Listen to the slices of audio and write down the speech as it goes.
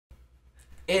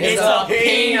It's a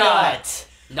peanut!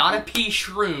 Not a pea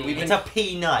shroom. It's a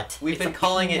peanut. We've been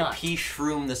calling it pea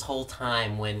shroom this whole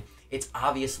time when it's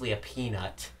obviously a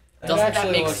peanut. Doesn't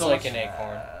that make looks so like much, an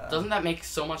acorn? Doesn't that make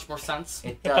so much more sense?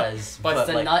 It does. But it's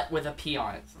a like, nut with a pea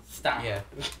on it. Stop. Yeah.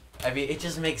 I mean, it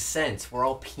just makes sense. We're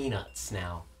all peanuts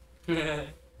now.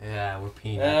 Yeah, we're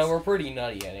peanuts. We're pretty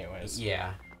nutty anyways.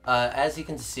 Yeah. As you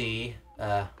can see,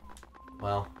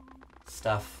 well,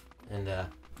 stuff and,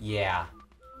 yeah.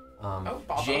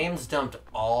 James dumped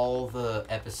all the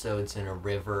episodes in a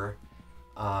river.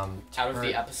 Out of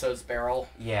the episode's barrel.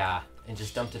 Yeah, and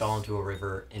just dumped it all into a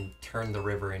river and turned the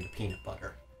river into peanut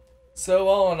butter. So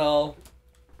all in all,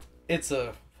 it's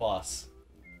a plus.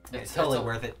 It's totally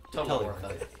worth it. Totally worth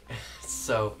it.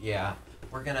 So, yeah.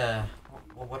 We're gonna...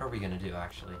 Well, what are we gonna do,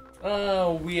 actually?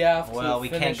 We have to Well, we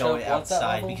can't finish go up, what's that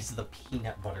outside level? because of the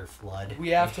peanut butter flood. We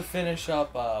have to finish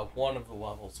up one of the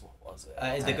levels. What was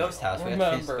it? The ghost house. We have to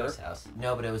finish the ghost house.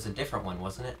 No, but it was a different one,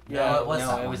 wasn't it? Yeah, no, it was no,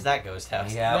 that it one. was that ghost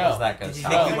house. Yeah, it No. was that Did ghost you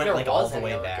house. think No. we went like all the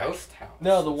way back? Ghost house.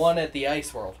 No, the one at the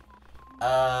ice world.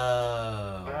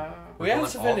 Oh. We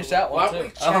have to finish that one Why don't we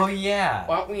too. check? Oh, yeah.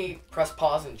 Why don't we press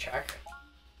pause and check?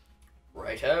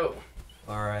 Righto.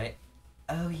 Alright.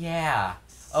 Oh, yeah.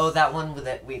 Oh, that one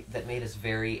that made us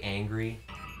very angry.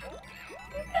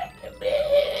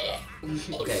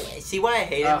 Okay. See why I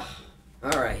hate it?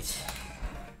 Alright.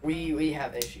 We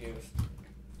have issues.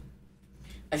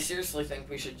 I seriously think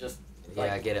we should just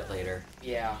Yeah, get it later.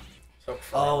 yeah. So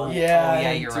Oh, Yeah, yeah,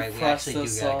 I you're right. We depressed actually do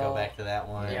us gotta go all. back to that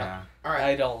one. Yeah. I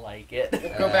Alright. don't like it.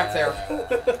 Go back there.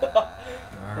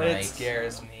 Alright. It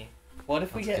scares me. What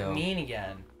if we Let's get go. mean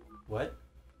again? What?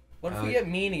 What if we get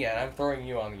mean again? I'm throwing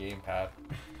you on the gamepad.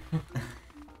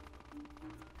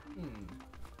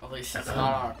 At least it's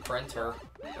not on a printer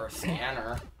or a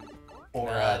scanner. Or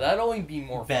That'd only be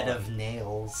more bed fun. of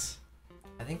nails.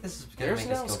 I think this is gonna There's make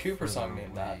an us Alice go Cooper further song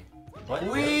named that. away. What?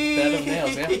 Bed of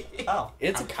Nails, yeah. Oh.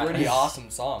 It's I'm a kinda- pretty awesome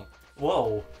song.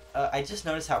 Whoa. I just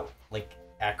noticed how, like,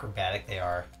 acrobatic they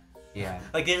are. Yeah.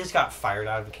 Like, they just got fired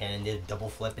out of a cannon, did a double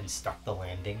flip, and stuck the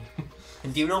landing.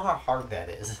 And do you know how hard that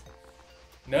is?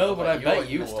 No, but I bet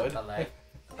you missed a would. Pele.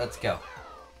 Let's go.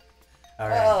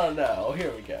 Alright. Oh no,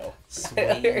 here we go.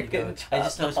 Swaying ghost. I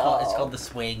just noticed it's called the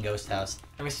Swaying Ghost House.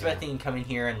 I'm expecting you to come in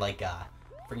here and, like,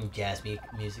 freaking jazz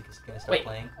music is gonna start Wait.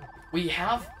 playing. We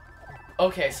have.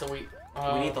 Okay, so we.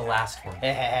 We need the last one.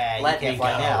 Hey, you Let can't me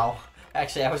fly go. now.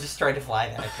 Actually, I was just trying to fly,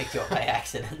 then I picked you up by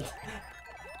accident.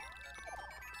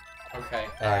 Okay.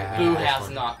 Alright, Who this has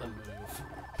one. not the move?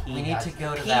 We need to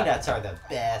go to that Peanuts are the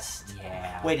best.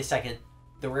 Yeah. Wait a second.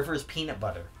 The river is peanut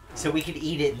butter, so we could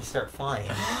eat it and start flying.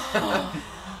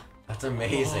 That's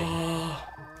amazing.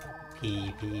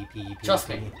 Pee. Trust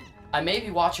me. I may be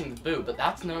watching the boo, but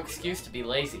that's no excuse to be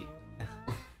lazy.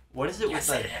 What is it Yes,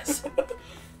 with it is.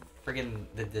 friggin'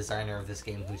 the designer of this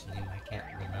game whose name I can't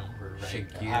remember right now?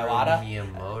 Shigeru Iwata?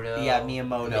 Miyamoto. Yeah,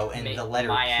 Miyamoto and the letter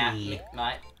P.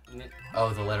 Oh,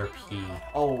 the letter P.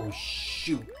 Oh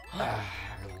shoot! I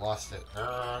lost it.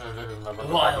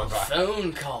 Wild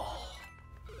phone call.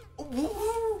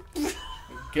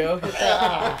 Go hit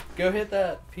that. Go hit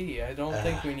that P. I don't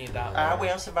think we need that I one.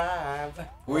 will survive.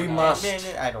 We must.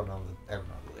 I don't know the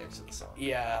lyrics of the song.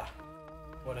 Yeah.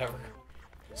 Whatever.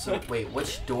 So wait,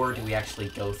 which door do we actually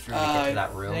go through to get to that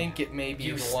I room? think it may be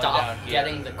You the one stop down here.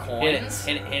 getting the Hit it. coins.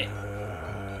 Hit it. Hit it.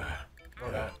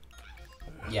 Okay.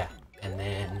 Yeah, and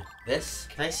then this.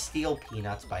 Can I steal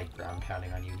peanuts by ground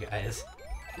pounding on you guys?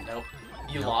 Nope.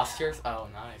 You Nope. lost yours? Oh,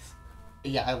 nice.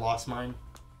 Yeah, I lost mine.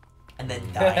 And then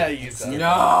died. You instead. said-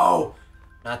 No!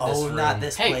 Not this Oh, room. not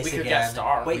this Hey, place we could again. get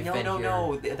star. Wait, We've no, been no, here.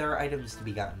 no. There are items to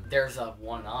be gotten. There's a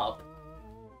 1-up.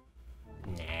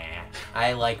 Nah.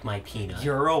 I like my peanut.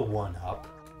 You're a one-up.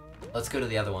 Let's go to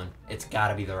the other one. It's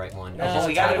gotta be the right one. No, It's just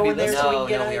we gotta gotta go be in there this so we No, can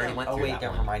get no, we items. already went Oh through wait, that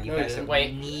never one. mind. You No, guys we don't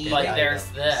Wait, need but items. there's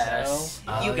this.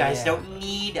 Oh, You guys yeah. don't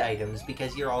need items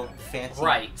because you're all fancy.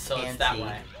 Right, so it's that fancy.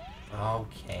 way.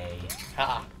 Okay.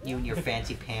 Haha. You and your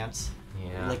fancy pants.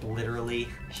 Yeah. Like literally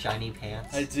shiny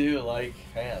pants. I do like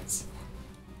pants.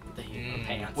 The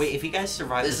pants. Wait, if you guys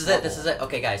survive This is it. This is it.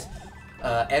 Okay, guys.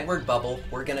 Edward Bubble.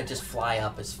 We're gonna just fly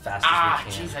up as fast Ah,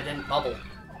 as we jeez, can. I didn't bubble.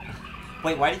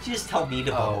 Wait, why did you just tell me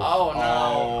to Oh. bubble? Oh,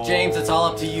 no. James, it's all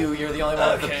up to you. You're the only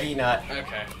one with the Okay. peanut.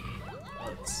 Okay.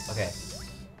 Let's... Okay.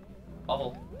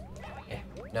 Bubble. Yeah.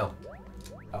 No.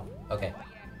 Oh. Okay.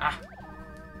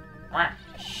 Wah.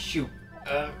 Shoot.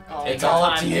 Oh, It's no all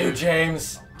up time, to you, dude.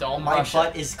 James. Don't My rush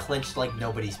butt it. is clenched like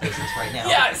nobody's business right now.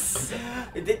 Yes!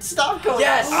 Stop going.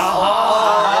 Yes!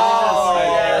 Oh, I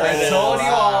yes. told you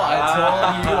all. I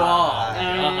told you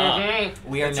all.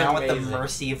 We are It's now at the amazing.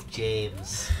 mercy of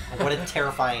James. What a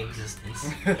terrifying existence.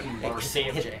 Mercy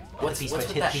of Hit- James. Hit the P-switch,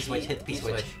 hit the P-switch, hit the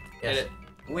P-switch. Yes. Hit it.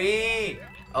 Wee!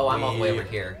 Oh, I'm all the way over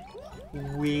here.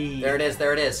 We. There it is,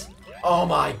 there it is. Oh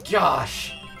my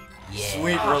gosh! Yeah.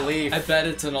 Sweet relief. I bet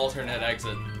it's an alternate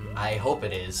exit. I hope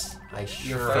it is. I Your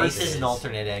sure face hope it is an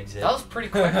alternate exit. That was pretty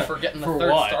quick for getting the For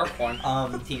third what? star point.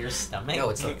 To your stomach? No,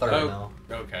 it's the third. Oh,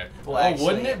 no. Okay. Well, oh, actually-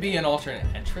 wouldn't it be an alternate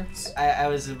entrance? I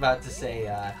was about to say,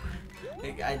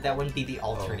 that wouldn't be the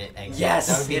alternate exit. That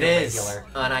Yes, would be it the is. regular.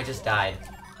 And I just died.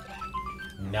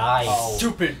 Nice. Oh.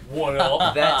 Stupid one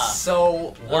up. That's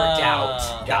so worked out,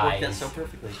 That worked out guys. so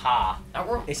perfectly. Ha. That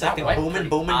worked. Except that it went boom pretty- and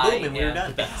boom and boom and we were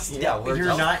done. Yeah, we're you're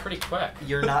That was not pretty quick.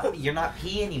 you're not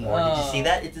P anymore. Did you see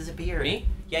that? It disappeared. Me?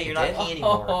 Yeah, you're It not did? P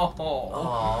anymore.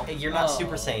 Oh. You're not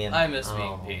Super Saiyan. I miss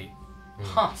Oh. being P.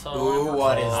 Huh. So Ooh,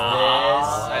 what is this?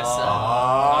 I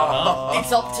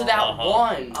it's up to that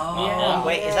one. Oh, Yeah.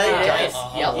 Wait, is that a It giant- is.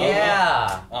 Yep.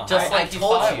 Yeah. Just I like you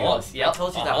told thought it you. was. I Yep.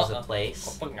 told you that was a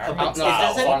place. But no, does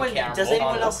on anyone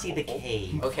camera. else see the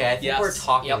cave? Okay, I think Yes. we're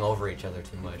talking Yep. over each other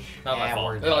too much. Not my Yeah, fault.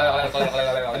 we're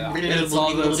It's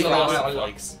all those frosted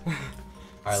flakes.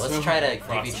 Alright, let's So try to many give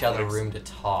frosted each other flakes. room to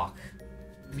talk.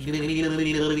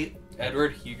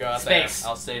 Edward, you got Space. that.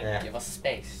 I'll say. Yeah. Give us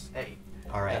space. Hey.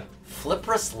 Alright.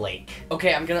 Flipper's Lake.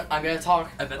 Okay, I'm gonna talk.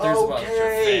 I bet there's a bunch of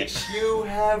fish. you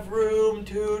have room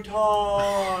to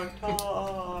talk.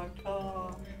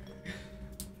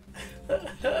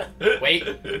 Wait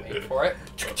for it.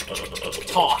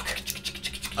 Talk.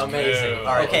 Amazing. No.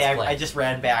 Alright, Okay, let's play. I just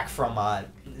ran back from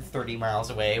 30 miles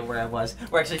away where I was.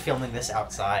 We're actually filming this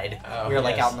outside. Oh, we were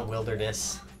like yes. out in the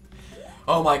wilderness.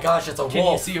 Oh my gosh, it's a Can you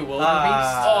wolf. see a wildebeest?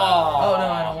 Oh. Oh no,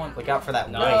 I don't want. Look out for that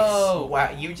No. wolf.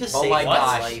 Wow, you just Oh saved my my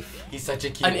gosh. life. He's such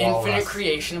a cute An infinite walrus.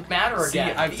 creation of matter See,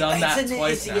 again. I've done that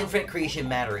twice It's the now. infinite creation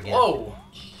matter again. Whoa.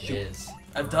 It is.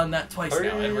 I've done that twice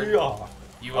now, Edward.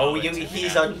 You Oh, owe it to me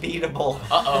he's now. unbeatable.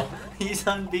 Uh-oh. He's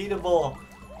unbeatable.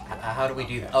 How do we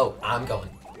do that? Oh, I'm going.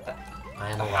 I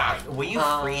am alive. Will you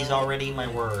freeze already? My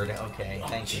word. Okay,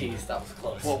 thank you. Jeez, that was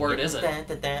close. What word is it?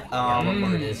 Yeah, Um,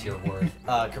 what word is your word?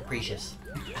 capricious.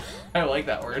 I like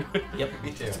that word. Yep.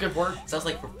 Me too. It's a good word. Sounds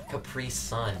like Capri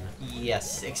Sun.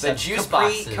 Yes, except juice Capri,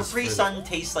 boxes Capri for the- Sun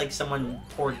tastes like someone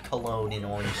poured cologne in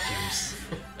orange juice.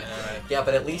 Alright. Yeah,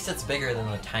 but at least it's bigger than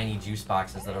the tiny juice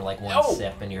boxes that are like one Oh.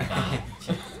 sip and you're done.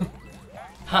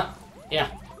 Huh. Yeah.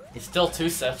 It's still 2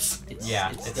 sips. It's, Yeah,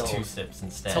 it's, it's still, 2 sips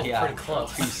instead. Still yeah, pretty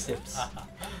close. 2 sips.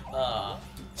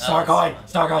 Start going!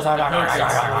 Start going!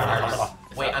 Start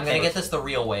Wait, I'm gonna get this the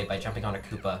real way by jumping on a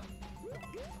Koopa.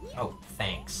 Oh,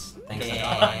 thanks. Thanks.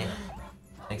 Yeah.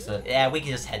 Thanks. A, Yeah, we can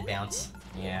just head bounce.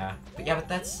 yeah. But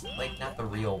that's like not the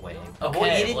real way. Okay,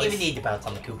 well, you didn't let's- even need to bounce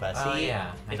on the Koopa. See, Oh,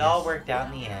 yeah, I it all guess. worked out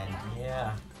in the end.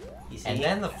 Yeah. You see? And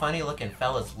then the funny-looking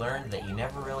fellas learned that you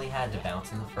never really had to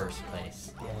bounce in the first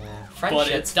place. yeah.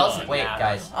 Friendship it doesn't Wait, matter.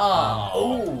 guys.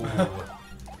 Oh.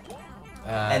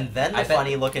 And then the I bet-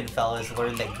 funny-looking fellas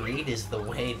learned that greed is the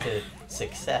way to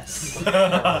success. Wait,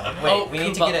 Oh, we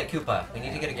need to Koopa. get a Koopa. We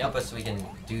need to get a Koopa so we can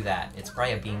do that. It's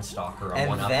probably a beanstalk or a And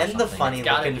one-up or then the something.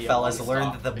 gotta funny-looking be a fellas one-stop.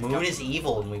 learned that the moon is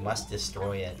evil and we must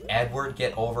destroy it. Edward,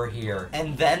 get over here.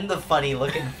 And then the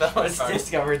funny-looking fellas Sorry.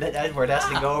 discovered that Edward has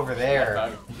to go over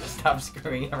there. Stop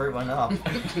screwing everyone up.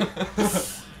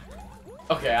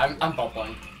 Okay, I'm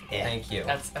bubbling. Yeah. Thank you.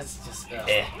 That's just.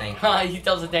 Thank you. He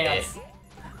does a dance.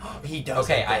 He does.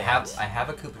 Okay, a I dance. have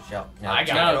a Koopa shell. Now, I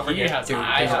got take it. it over He here. has- Dude, I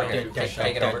take it have over it. here.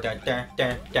 Take it over.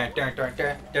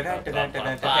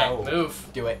 Fine, move.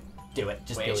 Do it. Do it.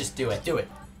 Just Wait. do it. Just do it. Just do it.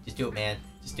 Just do it, man.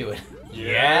 Just do it.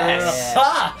 Yes.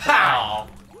 Ha!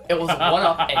 It was a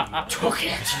 1-up and you took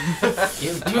it.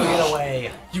 You took it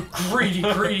away. You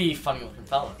greedy, funny-looking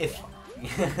fella.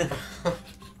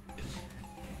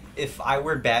 If I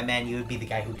were Batman, you would be the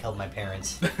guy who killed my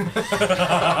parents. Nice.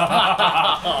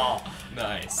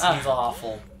 That's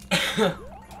awful.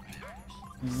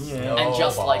 Yeah. And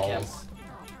just like him. Snowballs.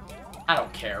 I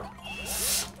don't care.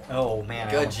 Oh man.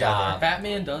 I Good almost got job.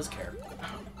 Batman does care.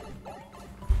 that.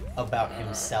 About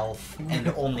himself and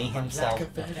only himself.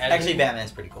 Edward, Actually,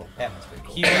 Batman's pretty cool. Batman's pretty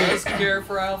cool. he does care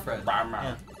for Alfred.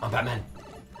 Yeah. I'm Batman.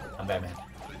 I'm Batman.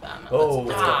 Batman. Oh.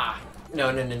 Let's go. Ah, No.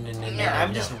 Yeah,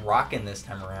 I'm just rocking this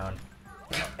time around.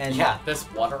 And Yeah. this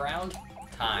what around?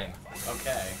 Time.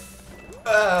 Okay.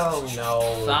 Oh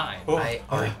no. Fine. I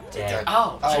are dead.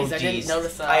 Oh, Oh, jeez, I didn't jeez.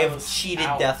 notice that. I have was cheated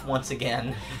out. death once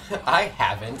again. I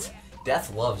haven't.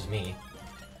 Death loves me.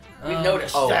 We've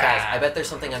noticed Oh, that. guys, I bet there's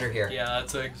something under here. Yeah,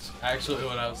 that's actually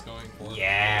what I was going for.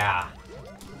 Yeah.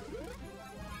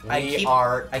 I We keep-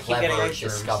 are I keep getting clever ice shrooms.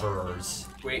 discoverers.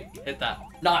 Wait, hit that.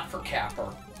 Not for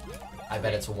Capper. I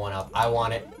bet it's a 1-up. I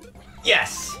want it.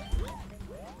 Yes!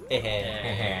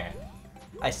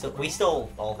 We still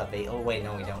all have 8. Oh wait,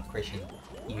 no we don't. Christian,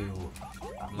 you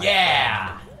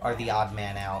are the odd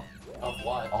man out. Of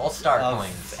what? All-star Of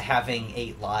coins. having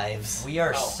 8 lives. We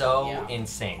are in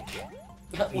sync.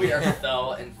 We are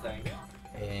so in sync.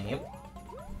 Yep.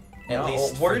 At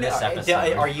least for this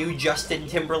episode. Are you Justin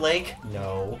Timberlake?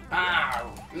 No.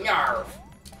 Snarf.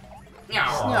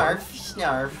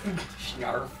 Snarf.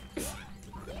 Snarf.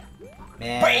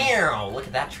 Man. Bam! Look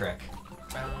at that trick.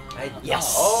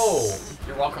 Yes. Oh.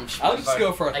 You're welcome. I'll just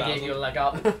go for 1,000. I gave you a leg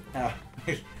up.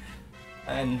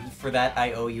 And for that,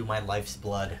 I owe you my life's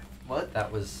blood. What?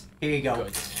 That was... Here you go.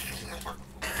 Good.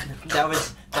 That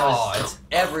was. Oh, it's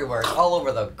everywhere. It's all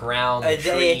over the ground. The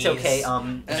trees. It's okay.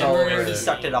 It's all over. He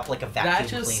sucked it up like a vacuum That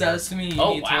just cleaner. says to me you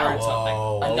Oh, need to wow. learn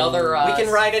something. Another. We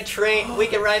can ride a train. We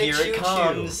can ride a Here choo-choo. it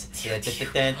comes.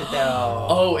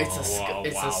 Oh, it's a.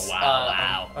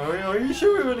 Are you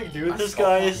sure we're gonna do this,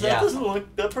 guys? Yeah. That doesn't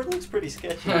look. That part looks pretty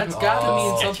sketchy. That's gotta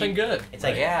mean Oh. something good. It's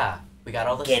like, Yeah, we got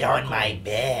all the get on sparkling. my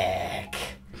back.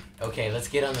 Okay, let's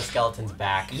get on the skeleton's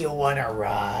back. You wanna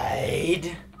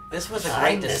ride? This was a I'm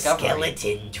great the discovery.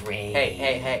 skeleton train.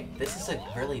 Hey. This is a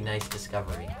really nice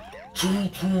discovery.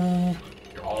 You're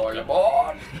all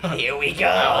aboard. Here we go.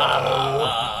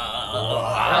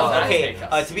 Okay,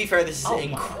 to be fair, this is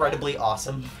incredibly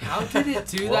awesome. How did it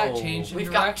do that Whoa. change in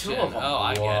We've got direction? 2 of them. Oh,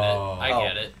 I get it. Whoa. I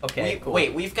get it. Okay, cool.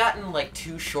 Wait, we've gotten like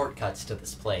 2 shortcuts to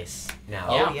this place now.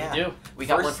 Oh, Yeah, yeah. we do. We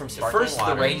got First- one from Sparkling First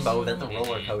Water. the rainbow, then the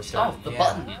roller coaster. Oh, the Yeah.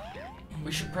 button.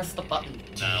 We should press the button.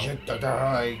 There's not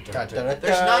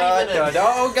even a...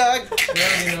 Oh god! We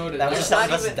already know what it That was is. just not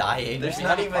us even- dying. There's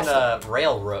not even a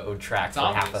railroad track for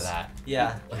half of Zombies. that.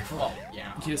 Yeah. Well,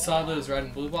 yeah. You saw those red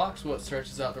and blue blocks? What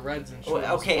stretches out the reds and shows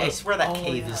Okay, I blue? swear that Oh,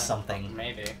 cave yeah. is something.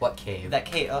 Maybe. What cave? That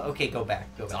cave. Okay, go back.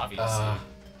 Go It's back. obvious.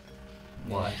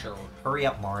 What? Sure. Hurry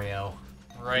up, Mario.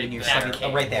 Right You're there. stuck-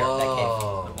 oh, right there. That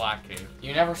Whoa. The black cave.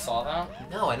 You never saw that?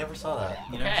 No, I never saw that. cave.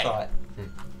 You never Okay. saw it.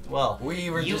 Well, We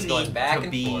were you just going need back to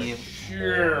and be forth.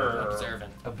 Sure.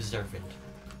 Observant. observant.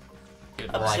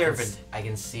 Good. Well, Observant. I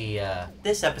can see.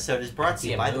 This episode is brought to see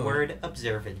you a by the moon. word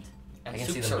observant I can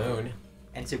see the moon.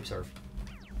 and soup serve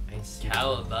I can see.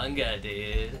 Cowabunga,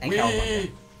 dude. and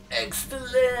cowabunga.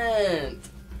 Excellent.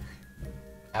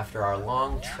 After our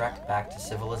long trek back to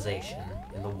civilization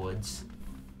in the woods,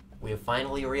 we have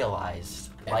finally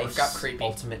realized And we've life's got creepy.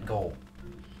 ultimate goal.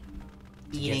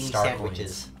 To get Eating star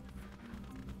sandwiches.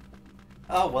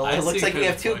 Oh well, I it looks see like we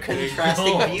have 2 good fucking contrasting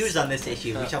goals. views on this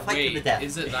issue. We shall fight Wait, to the death.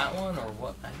 is it that one or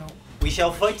what? I don't. We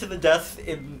shall fight to the death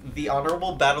in the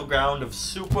honorable battleground of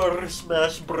Super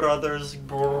Smash Brothers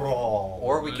Brawl.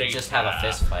 Or we could just have a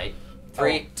fist fight.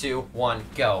 3, 2, 1,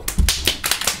 go.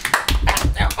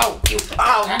 Oh, you!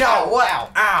 Oh no! Wow!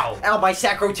 Ow! Ow! My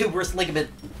sacrotuberous ligament.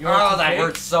 Oh, that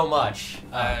hurts so much.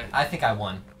 Uh, I think I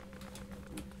won.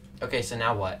 Okay, so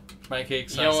now what? My cake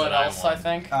You know what else I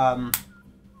think?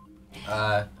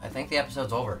 I think the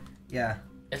episode's over. Yeah.